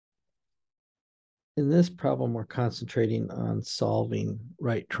In this problem, we're concentrating on solving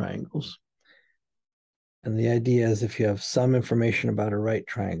right triangles. And the idea is if you have some information about a right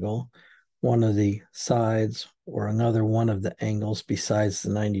triangle, one of the sides or another one of the angles besides the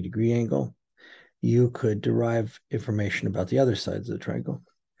 90-degree angle, you could derive information about the other sides of the triangle.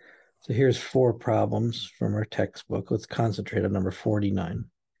 So here's 4 problems from our textbook. Let's concentrate on number 49.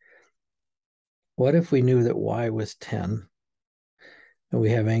 What if we knew that y was 10 and we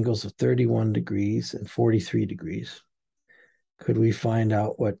have angles of 31 degrees and 43 degrees? Could we find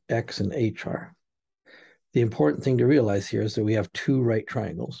out what x and h are? The important thing to realize here is that we have 2 right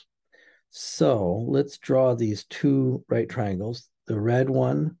triangles. So let's draw these 2 right triangles. The red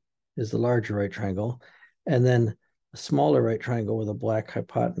one is the larger right triangle, and then a smaller right triangle with a black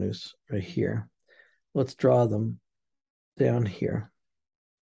hypotenuse right here. Let's draw them down here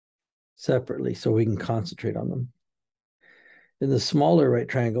separately so we can concentrate on them. In the smaller right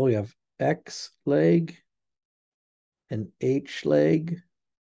triangle, we have x leg and h leg,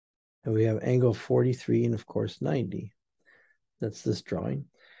 and we have angle 43 and, of course, 90. That's this drawing.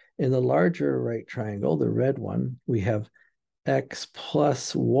 In the larger right triangle, the red one, we have x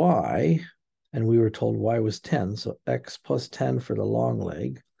plus y, and we were told y was 10, so x plus 10 for the long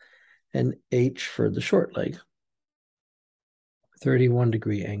leg, and h for the short leg.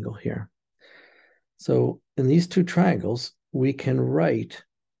 31-degree angle here. So in these 2 triangles, we can write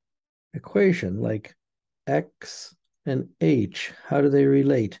equation like x and h. How do they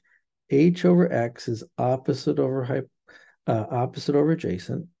relate? H over x is opposite over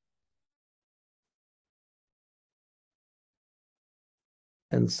adjacent.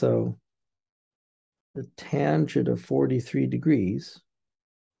 And so the tangent of 43 degrees,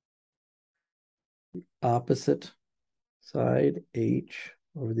 opposite side h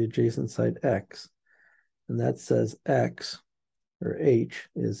over the adjacent side x, and that says x, or h,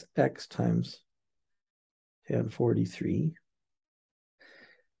 is x times tan 43.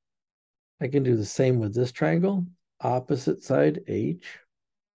 I can do the same with this triangle. Opposite side h,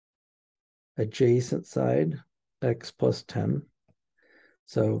 adjacent side x plus 10.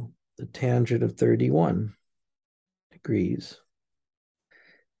 So the tangent of 31 degrees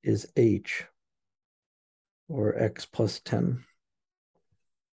is h, or x plus 10.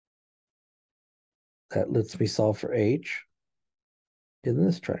 That lets me solve for h in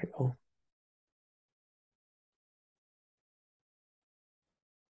this triangle.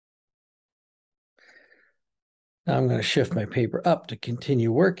 Now I'm going to shift my paper up to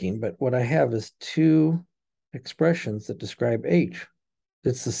continue working, but what I have is 2 expressions that describe h.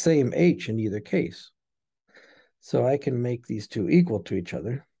 It's the same h in either case. So I can make these 2 equal to each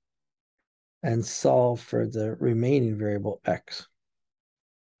other and solve for the remaining variable x.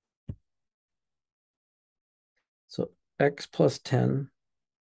 So x plus 10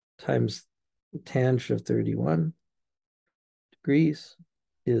 times the tangent of 31 degrees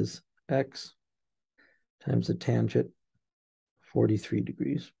is x times the tangent 43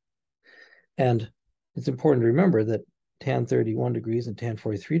 degrees. And it's important to remember that tan 31 degrees and tan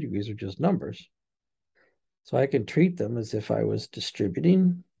 43 degrees are just numbers. So I can treat them as if I was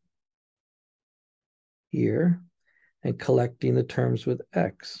distributing here and collecting the terms with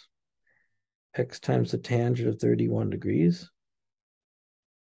x. X times the tangent of 31 degrees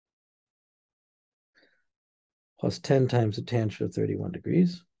plus 10 times the tangent of 31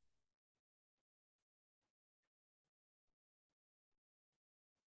 degrees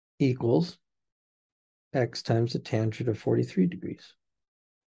equals x times the tangent of 43 degrees.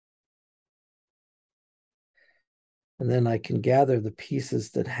 And then I can gather the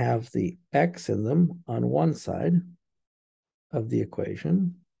pieces that have the x in them on one side of the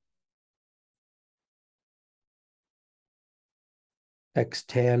equation. X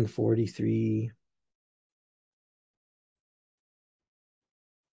tan 43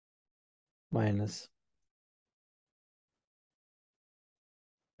 minus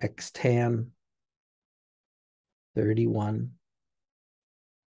x tan 31.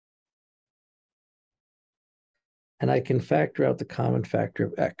 And I can factor out the common factor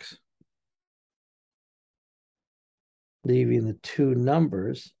of x, leaving the 2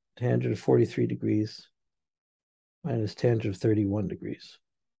 numbers, tangent of 43 degrees minus tangent of 31 degrees.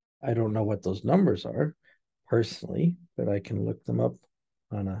 I don't know what those numbers are personally, but I can look them up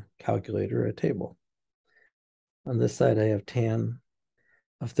on a calculator or a table. On this side, I have tan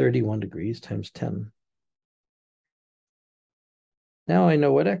of 31 degrees times 10. Now I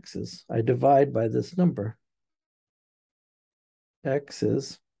know what x is. I divide by this number. X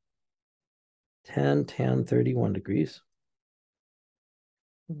is 10 tan 31 degrees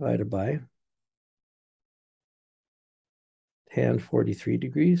divided by tan 43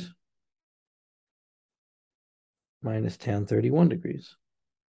 degrees minus tan 31 degrees.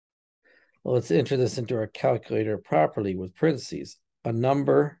 Well, let's enter this into our calculator properly with parentheses. A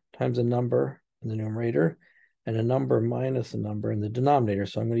number times a number in the numerator and a number minus a number in the denominator.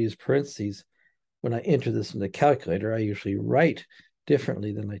 So I'm going to use parentheses. When I enter this in the calculator, I usually write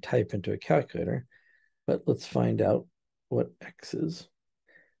differently than I type into a calculator. But let's find out what x is.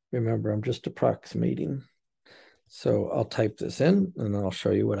 Remember, I'm just approximating. So I'll type this in, and then I'll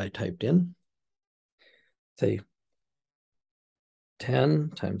show you what I typed in. Say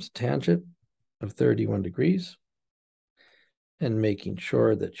 10 times tangent of 31 degrees, and making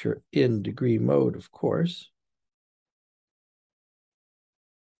sure that you're in degree mode, of course.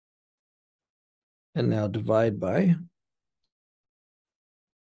 And now divide by,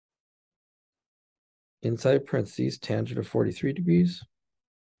 inside parentheses, tangent of 43 degrees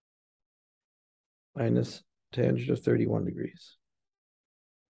minus tangent of 31 degrees.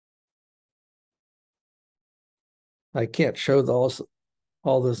 I can't show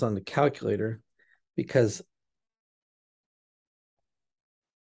all this on the calculator because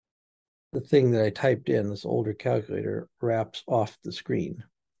the thing that I typed in, this older calculator, wraps off the screen.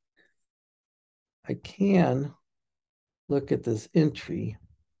 I can look at this entry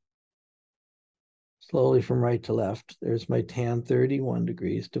slowly from right to left. There's my tan 31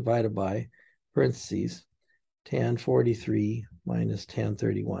 degrees divided by parentheses, tan 43 minus tan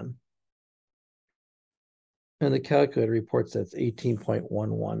 31. And the calculator reports that's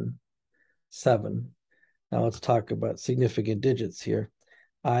 18.117. Now let's talk about significant digits here.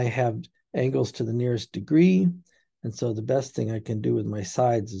 I have angles to the nearest degree, and so the best thing I can do with my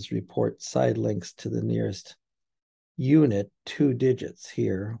sides is report side lengths to the nearest unit. 2 digits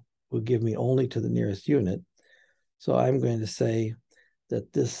here will give me only to the nearest unit. So I'm going to say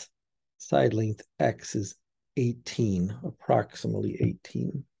that this side length x is 18, approximately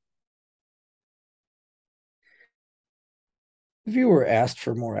 18. If you were asked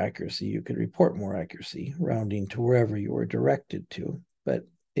for more accuracy, you could report more accuracy, rounding to wherever you were directed to, but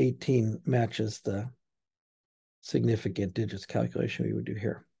 18 matches the significant digits calculation we would do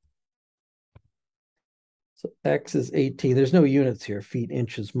here. So x is 18. There's no units here, feet,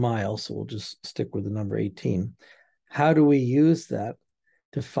 inches, miles, so we'll just stick with the number 18. How do we use that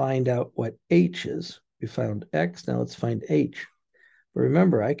to find out what h is? We found x, now let's find h. But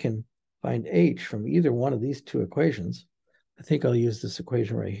remember, I can find h from either one of these two equations. I think I'll use this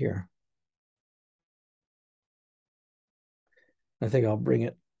equation right here. I think I'll bring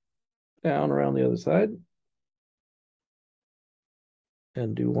it down around the other side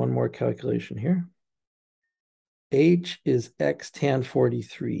and do one more calculation here. H is x tan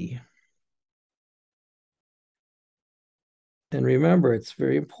 43. And remember, it's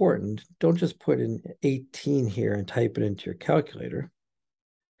very important. Don't just put in 18 here and type it into your calculator,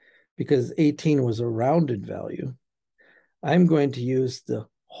 because 18 was a rounded value. I'm going to use the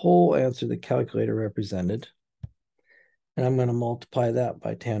whole answer the calculator represented, and I'm going to multiply that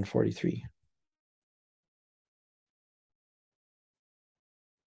by tan 43.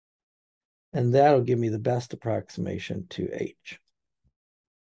 And that'll give me the best approximation to h.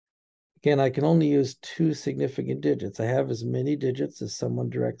 Again, I can only use 2 significant digits. I have as many digits as someone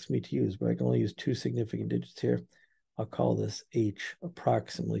directs me to use, but I can only use 2 significant digits here. I'll call this h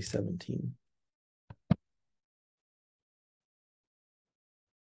approximately 17.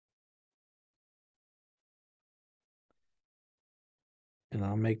 And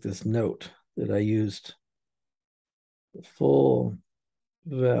I'll make this note that I used the full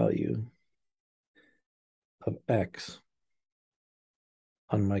value of x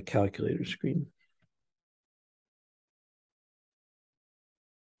on my calculator screen.